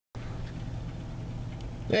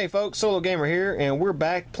Hey folks, SoloGamer here, and we're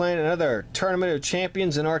back playing another Tournament of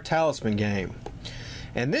Champions in our Talisman game.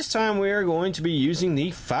 And this time we are going to be using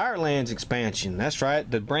the Firelands expansion. That's right,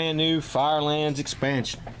 the brand new Firelands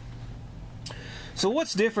expansion. So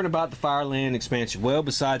what's different about the Fireland expansion? Well,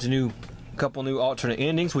 besides a couple new alternate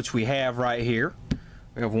endings, which we have right here.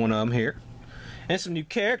 We have one of them here. And some new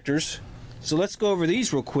characters. So let's go over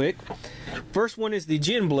these real quick. First one is the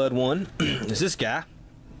Gin Blood one. Is this guy.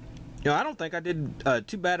 You know, I don't think I did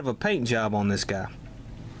too bad of a paint job on this guy.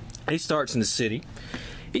 He starts in the city.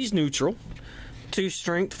 He's neutral. 2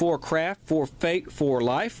 strength, 4 craft, 4 fate, 4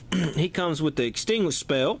 life. He comes with the extinguish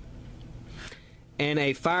spell and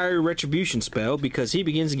a fiery retribution spell because he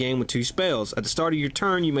begins the game with 2 spells. At the start of your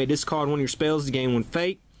turn, you may discard one of your spells to gain 1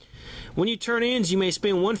 fate. When your turn ends, you may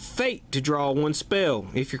spend 1 fate to draw 1 spell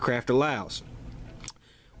if your craft allows.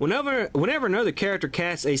 Whenever another character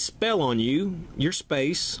casts a spell on you, your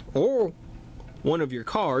space, or one of your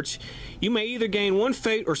cards, you may either gain 1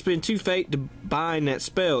 fate or spend 2 fate to bind that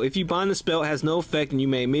spell. If you bind the spell, it has no effect and you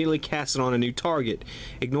may immediately cast it on a new target,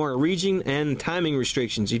 ignoring region and timing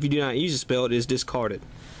restrictions. If you do not use the spell, it is discarded.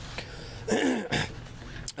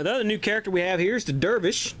 Another new character we have here is the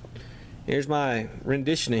Dervish. Here's my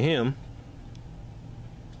rendition of him.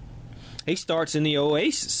 He starts in the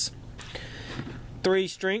Oasis. 3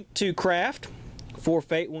 strength, 2 craft, 4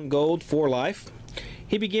 fate, 1 gold, 4 life.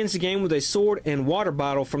 He begins the game with a sword and water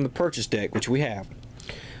bottle from the purchase deck, which we have.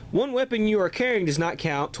 1 weapon you are carrying does not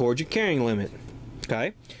count towards your carrying limit.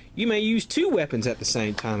 Okay? You may use 2 weapons at the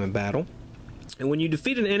same time in battle. And when you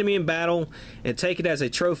defeat an enemy in battle and take it as a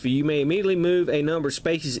trophy, you may immediately move a number of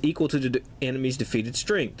spaces equal to the enemy's defeated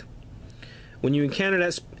strength. When you encounter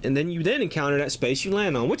that, and then you encounter that space you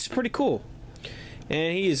land on, which is pretty cool.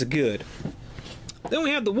 And he is a good. Then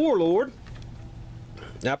we have the Warlord.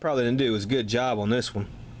 I probably didn't do as good job on this one.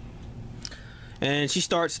 And she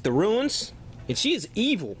starts at the ruins, and she is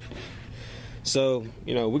evil. So,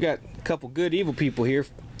 you know, we got a couple good evil people here.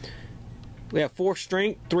 We have 4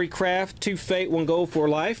 strength, 3 craft, 2 fate, 1 gold, 4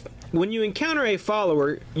 life. When you encounter a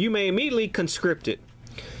follower, you may immediately conscript it.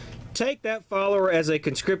 Take that follower as a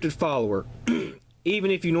conscripted follower,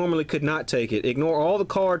 even if you normally could not take it. Ignore all the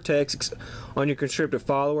card text on your conscripted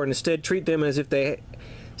follower and instead treat them as if they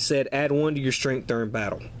said add 1 to your strength during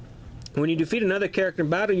battle. When you defeat another character in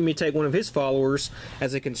battle, you may take one of his followers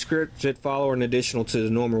as a conscripted follower in addition to the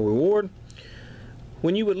normal reward.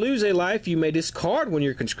 When you would lose a life, you may discard one of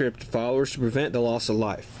your conscripted followers to prevent the loss of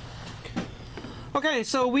life. Okay,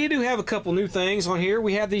 so we do have a couple new things on here.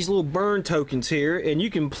 We have these little burn tokens here, and you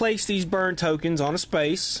can place these burn tokens on a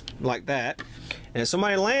space like that. And if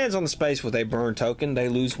somebody lands on the space with a burn token, they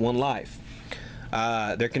lose 1 life.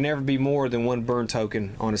 There can never be more than 1 burn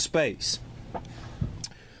token on a space.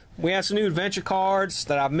 We have some new adventure cards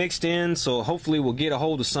that I've mixed in, so hopefully we'll get a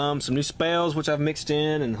hold of some new spells which I've mixed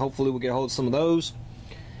in, and hopefully we'll get a hold of some of those.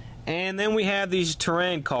 And then we have these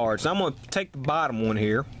terrain cards. I'm going to take the bottom one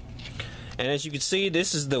here. And as you can see,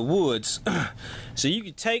 this is the woods. So you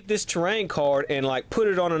can take this terrain card and like put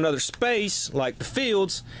it on another space, like the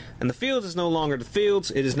fields, and the fields is no longer the fields,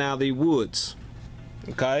 it is now the woods.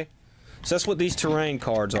 Okay? So that's what these terrain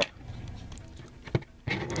cards are.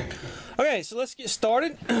 Okay, so let's get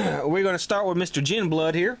started. We're going to start with Mr. Gin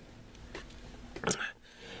Blood here.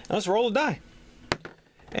 Let's roll a die.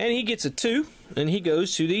 And he gets a 2, and he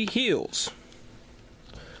goes to the hills.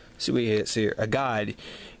 See what he hits here. A guide.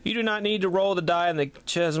 You do not need to roll the die in the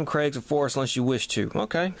Chasm, Crags, or Forest unless you wish to.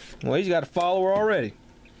 Okay. Well, he's got a follower already.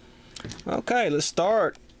 Okay, let's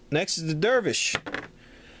start. Next is the Dervish.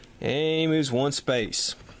 And he moves 1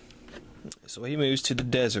 space. So he moves to the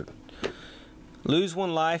desert. Lose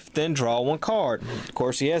 1 life, then draw 1 card. Of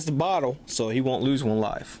course, he has the bottle, so he won't lose 1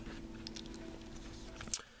 life.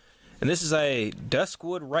 And this is a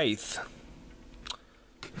Duskwood Wraith.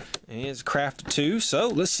 And he has craft 2, so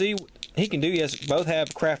let's see what he can do. He has both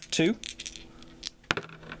have craft 2.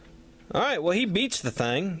 Alright, well he beats the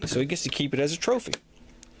thing, so he gets to keep it as a trophy.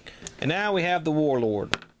 And now we have the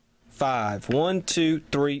Warlord. 5. 1, 2,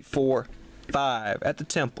 3, 4, 5 at the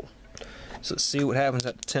temple. So let's see what happens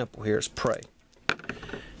at the temple. Here's pray.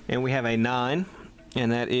 And we have a 9,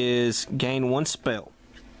 and that is gain 1 spell.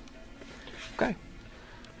 Okay.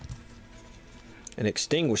 An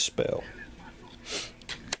extinguish spell.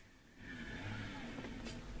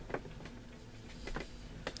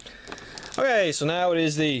 Okay, so now it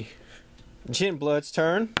is the Gin Blood's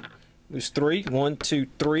turn. Moves 3. 1, 2,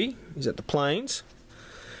 3. He's at the plains.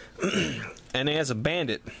 And he has a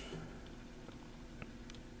bandit.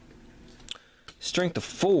 Strength of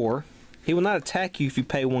 4. He will not attack you if you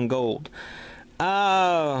pay 1 gold.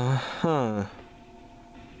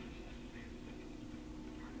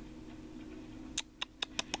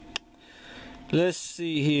 Let's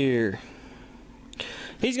see here.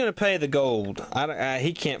 He's going to pay the gold.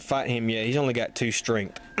 He can't fight him yet. He's only got 2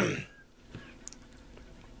 strength.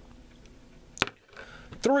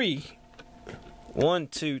 3. 1,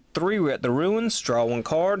 2, 3. We're at the ruins. Draw 1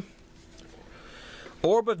 card.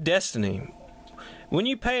 Orb of Destiny. When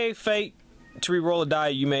you pay fate to re-roll a die,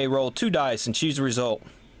 you may roll 2 dice and choose the result.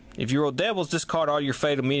 If you roll devils, discard all your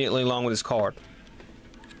fate immediately along with this card.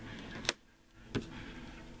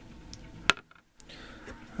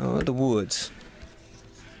 Oh, the woods.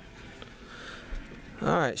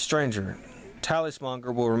 Alright, stranger.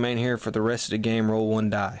 Talismonger will remain here for the rest of the game. Roll 1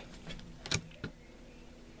 die.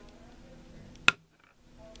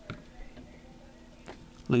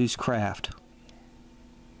 Lose craft.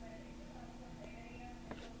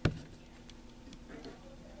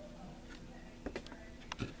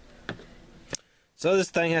 So this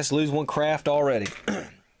thing has to lose 1 craft already.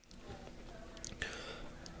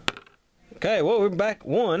 Okay, well, we're back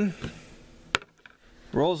 1.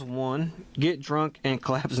 Rolls 1, get drunk and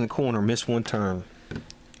collapse in the corner, miss 1 turn.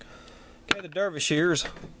 Okay, the dervish here's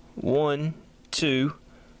 1, 2,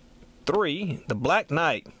 3. The Black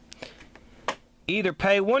Knight. Either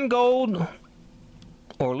pay 1 gold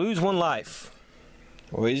or lose 1 life.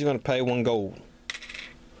 Well, he's going to pay 1 gold.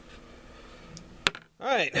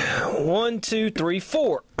 Alright, 1, 2, 3,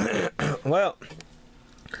 4. Well,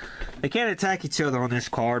 they can't attack each other on this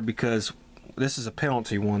card because this is a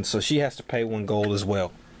penalty one, so she has to pay 1 gold as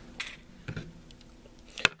well.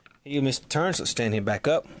 He missed a turn, so stand him back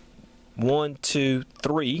up. 1, 2,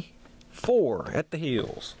 3, 4 at the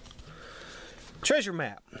heels. Treasure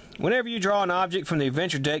map. Whenever you draw an object from the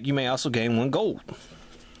adventure deck, you may also gain 1 gold.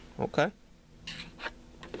 Okay.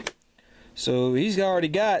 So he's already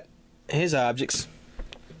got his objects.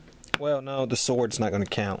 Well, no, the sword's not going to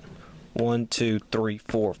count. 1, 2, 3,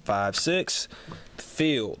 4, 5, 6.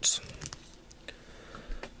 Fields.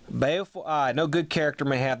 Baleful Eye. No good character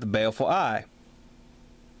may have the Baleful Eye.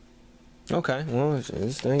 Okay, well,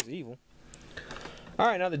 this thing's evil.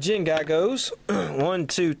 Alright, now the Jinn guy goes. 1,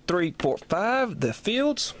 2, 3, 4, 5. The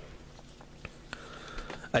fields.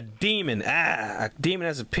 A demon. A demon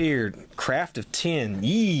has appeared. Craft of 10.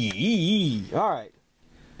 Yee. Alright.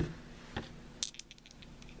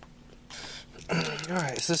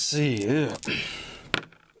 Alright, so let's see.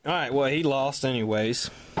 Alright, well, he lost anyways.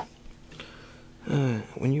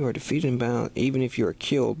 When you are defeated and bound, even if you are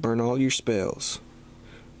killed, burn all your spells.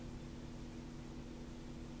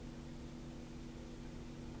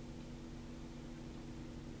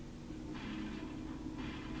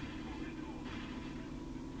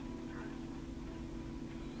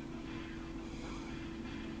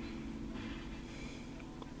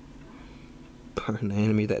 Burn the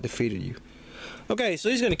enemy that defeated you. Okay, so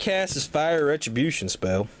he's going to cast his Fire Retribution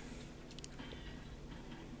spell.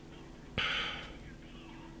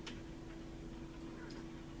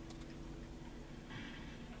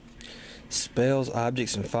 Spells,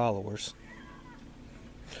 objects, and followers.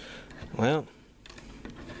 Well,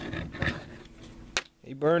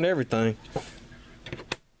 he burned everything.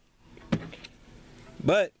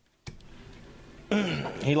 But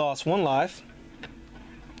he lost 1 life.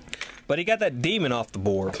 But he got that demon off the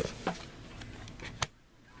board.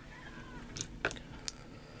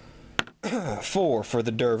 4 for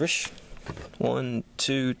the dervish. 1,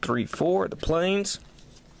 2, 3, 4. The plains.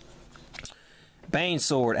 Bane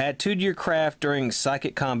sword. Add 2 to your craft during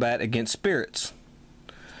psychic combat against spirits.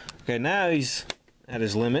 Okay, now he's at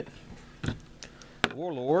his limit.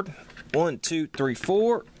 Warlord. 1, 2, 3,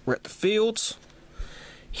 4. We're at the fields.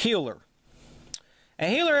 Healer. A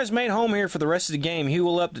healer has made home here for the rest of the game. He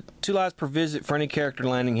will up to 2 lives per visit for any character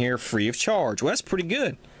landing here free of charge. Well, that's pretty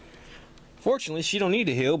good. Fortunately, she don't need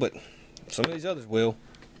to heal, but some of these others will.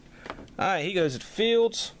 Alright, he goes to the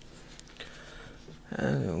fields.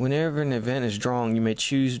 Whenever an event is drawn, you may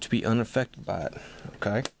choose to be unaffected by it.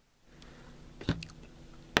 Okay.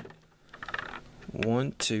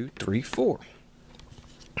 1, 2, 3, 4.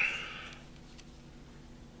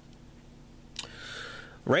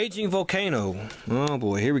 Raging Volcano. Oh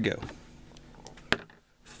boy, here we go.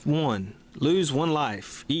 1. Lose 1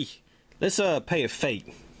 life. Let's pay a fate.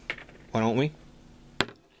 Why don't we?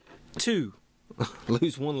 2.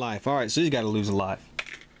 Lose 1 life. Alright, so he's got to lose a life.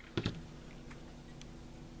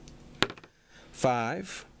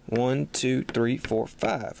 5. 1, 2, 3, 4,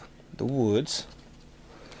 5. The woods.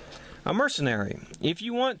 A mercenary. If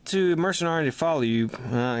you want to mercenary to follow you, she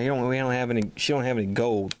don't have any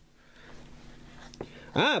gold.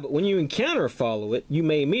 But when you encounter a follow it, you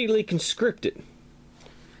may immediately conscript it.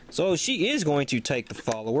 So she is going to take the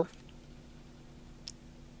follower.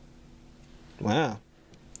 Wow.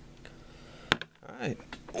 Alright.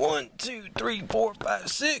 1, 2, 3, 4, 5,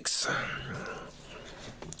 6.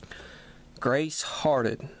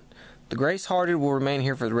 Grace-Hearted. The Grace-Hearted will remain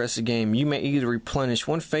here for the rest of the game. You may either replenish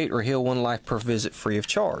 1 fate or heal 1 life per visit free of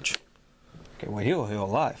charge. Okay, well, he'll heal a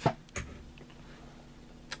life.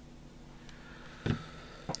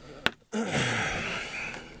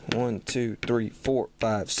 One, 2, 3, 4,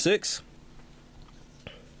 5, 6.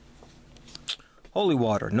 Holy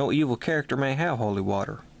water. No evil character may have holy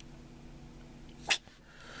water.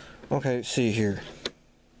 Okay, let's see here.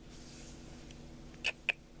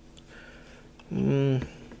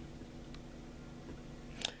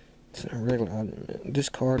 It's a regular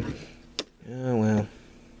discard. Oh well.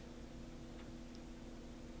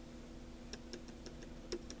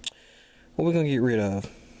 What are we gonna get rid of?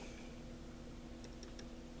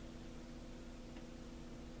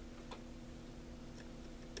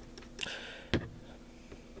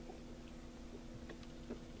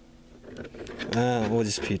 We'll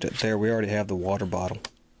just put it there. We already have the water bottle.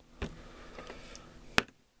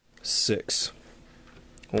 6.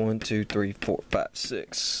 1, 2, 3, 4, 5,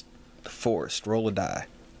 6. The forest. Roll a die.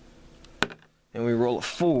 And we roll a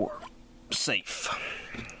 4. Safe.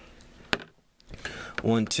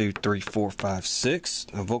 1, 2, 3, 4, 5, 6.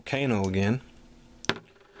 A volcano again.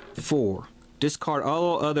 4. Discard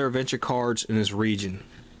all other adventure cards in this region.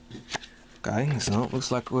 Okay, so it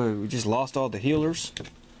looks like we just lost all the healers.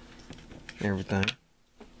 Everything.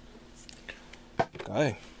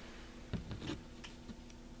 Okay.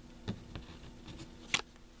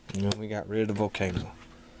 And we got rid of the volcano.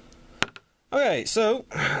 Okay, so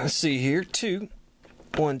let's see here. 2,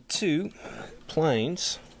 1, 2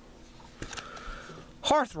 planes.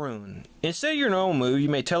 Hearth Rune. Instead of your normal move, you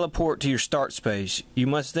may teleport to your start space. You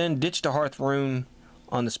must then ditch the Hearth Rune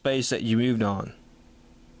on the space that you moved on.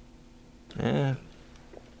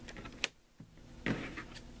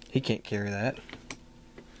 He can't carry that.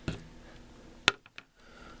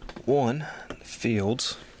 1.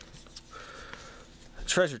 Fields.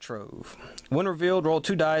 Treasure Trove. When revealed, roll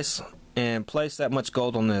 2 dice and place that much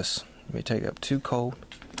gold on this. Let me take up 2 gold.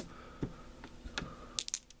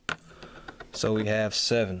 So we have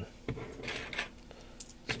 7.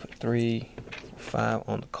 Let's put 3, 5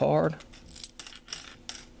 on the card.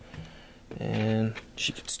 And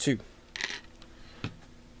she gets 2.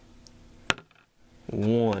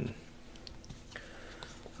 1.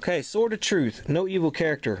 Okay, Sword of Truth. No evil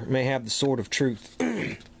character may have the Sword of Truth.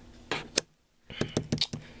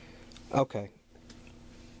 Okay.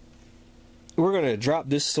 We're going to drop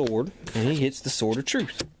this sword, and he hits the Sword of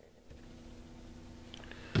Truth.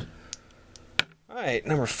 Alright,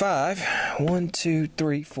 number 5. 1, 2,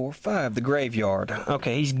 3, 4, 5. The Graveyard.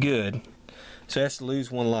 Okay, he's good. So he has to lose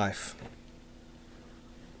 1 life.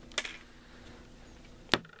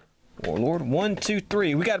 Warlord. 1, 2,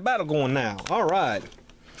 3. We got a battle going now. Alright.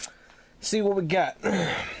 See what we got.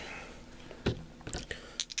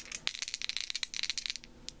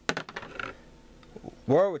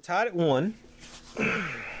 We're tied at 1.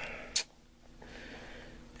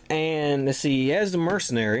 And let's see, he has the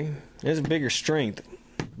mercenary. He has a bigger strength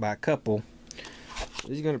by a couple.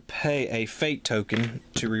 He's going to pay a fate token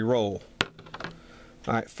to reroll.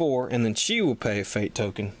 Alright, 4. And then she will pay a fate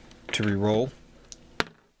token to reroll.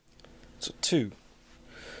 So 2.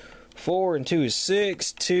 4 and 2 is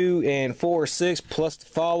 6. 2 and 4 is 6 plus the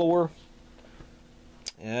follower.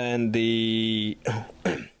 And the...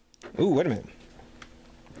 Ooh, wait a minute.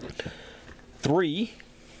 3.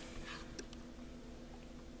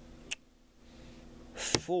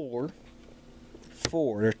 4.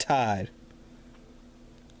 4. They're tied.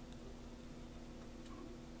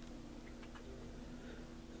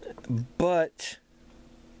 But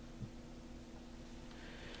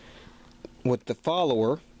with the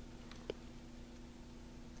follower,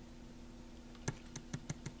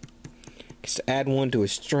 gets to add 1 to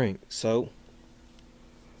his strength. So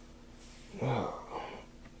he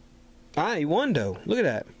won though. Look at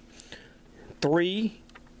that. 3,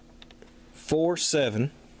 4,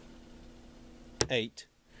 7, 8.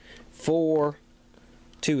 4,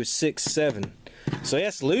 2 is 6, 7. So he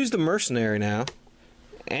has to lose the mercenary now.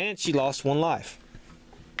 And she lost 1 life.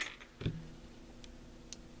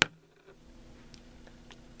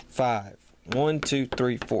 5. 1, 2,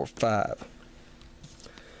 3, 4, 5.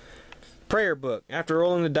 Prayer book. After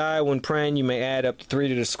rolling the die when praying, you may add up to 3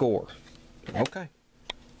 to the score. Okay.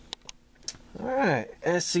 Alright.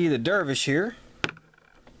 Let's see the dervish here.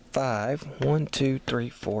 5. 1, 2, 3,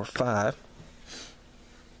 4, 5.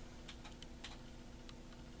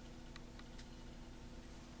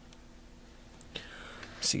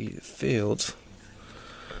 See the fields.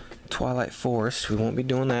 Twilight Forest. We won't be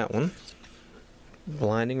doing that one.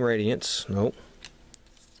 Blinding Radiance. Nope.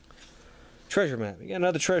 Treasure map. You got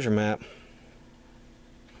another treasure map.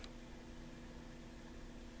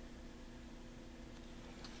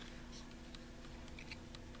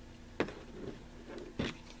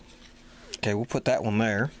 Okay, we'll put that one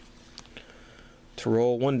there. To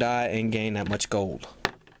roll 1 die and gain that much gold.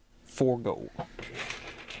 4 gold.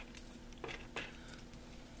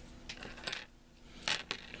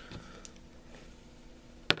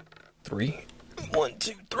 Three. 1,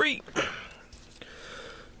 2, 3.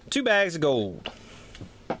 2 bags of gold.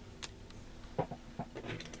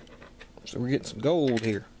 So we're getting some gold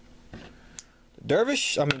here. The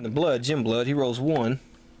dervish, the blood, Jim Blood, he rolls 1.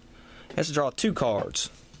 Has to draw 2 cards.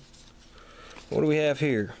 What do we have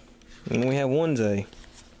here? And we have one's a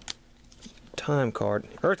time card.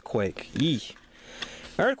 Earthquake. Yee.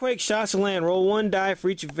 Earthquake shots to land. Roll 1 die for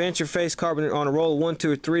each adventure face card. On a roll of 1,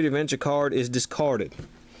 2, or 3, the adventure card is discarded.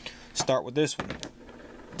 Start with this one.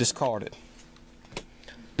 Discarded.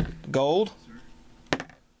 Gold.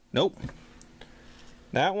 Nope.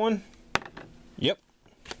 That one. Yep.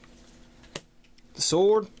 The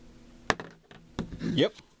sword.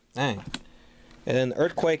 Yep. Dang. And then the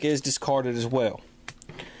earthquake is discarded as well.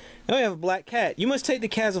 Now we have a black cat. You must take the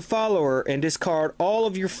cat as a follower and discard all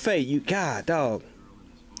of your fate. God, dog.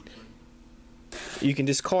 You can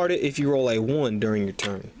discard it if you roll a 1 during your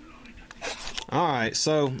turn. Alright,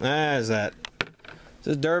 so that's that.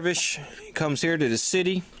 This dervish comes here to the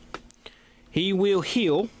city. He will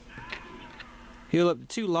heal. Heal up to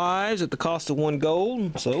 2 lives at the cost of 1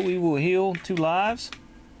 gold. So we will heal 2 lives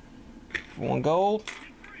for 1 gold.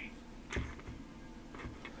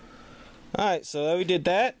 Alright, so we did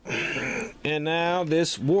that. And now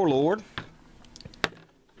this warlord.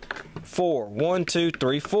 4. 1, 2,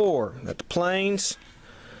 3, 4. At the plains.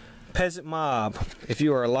 Peasant mob. If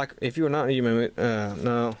you are not,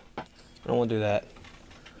 no, I don't want to do that.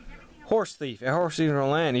 Horse thief. A horse thief on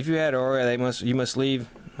land. If you had already, you must leave.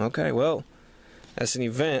 Okay, well, that's an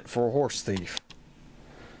event for a horse thief.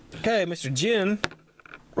 Okay, Mr. Jin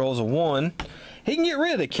rolls a 1. He can get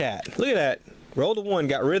rid of the cat. Look at that. Rolled a 1,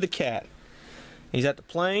 got rid of the cat. He's at the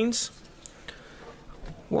plains.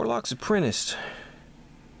 Warlock's apprentice.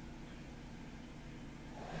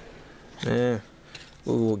 Yeah.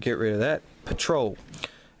 We'll get rid of that. Patrol.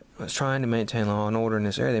 I was trying to maintain law and order in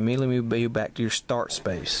this area. They immediately move you back to your start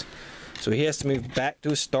space. So he has to move back to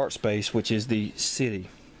his start space, which is the city.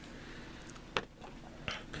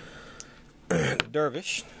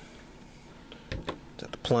 Dervish. It's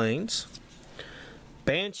at the plains.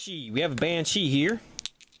 Banshee. We have a Banshee here.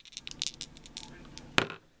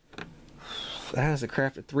 That has a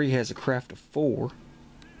craft of 3, has a craft of 4.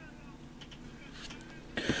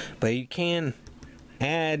 But you can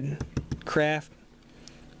add craft.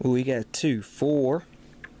 Ooh, we got 2, 4.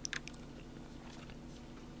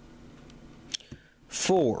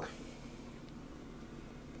 4.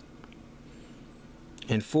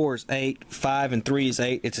 And 4 is 8. 5 and 3 is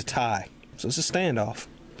 8. It's a tie. So it's a standoff.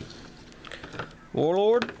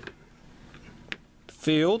 Warlord.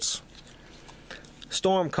 Fields.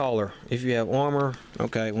 Stormcaller. If you have armor.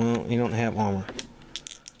 Okay, well, you don't have armor.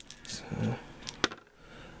 So,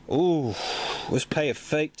 ooh. Let's pay a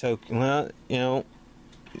fake token. Well, you know,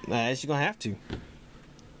 I guess you're going to have to.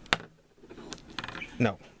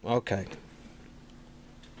 No. Okay.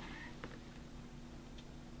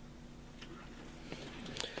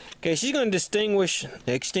 Okay, she's going to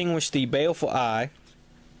extinguish the baleful eye.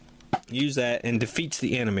 Use that and defeats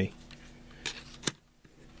the enemy.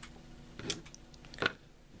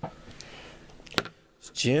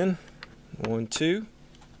 It's Jin. 1, 2.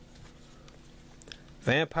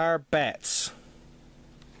 Vampire bats.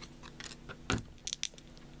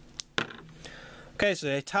 Okay, so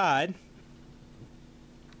they tied.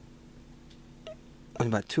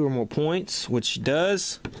 About 2 or more points, which she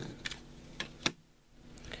does.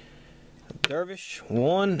 Dervish,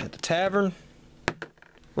 1 at the tavern.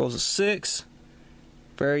 Rolls a 6.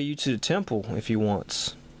 Ferry you to the temple if he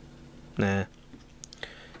wants. Nah.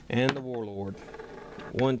 And the warlord.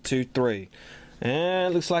 1, 2, 3.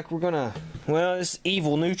 And it looks like we're gonna. Well, it's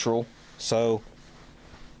evil neutral, so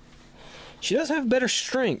she does have better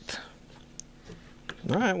strength.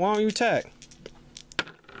 Alright, why don't you attack?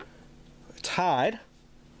 Tied.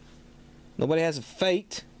 Nobody has a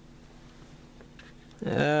fate.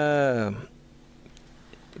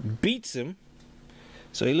 Beats him.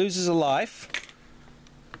 So he loses a life.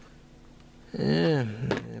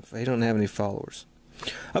 If he don't have any followers.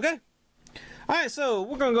 Okay. Alright, so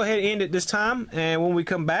we're going to go ahead and end it this time. And when we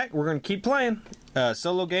come back, we're going to keep playing.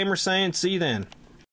 SoloGamer saying, see you then.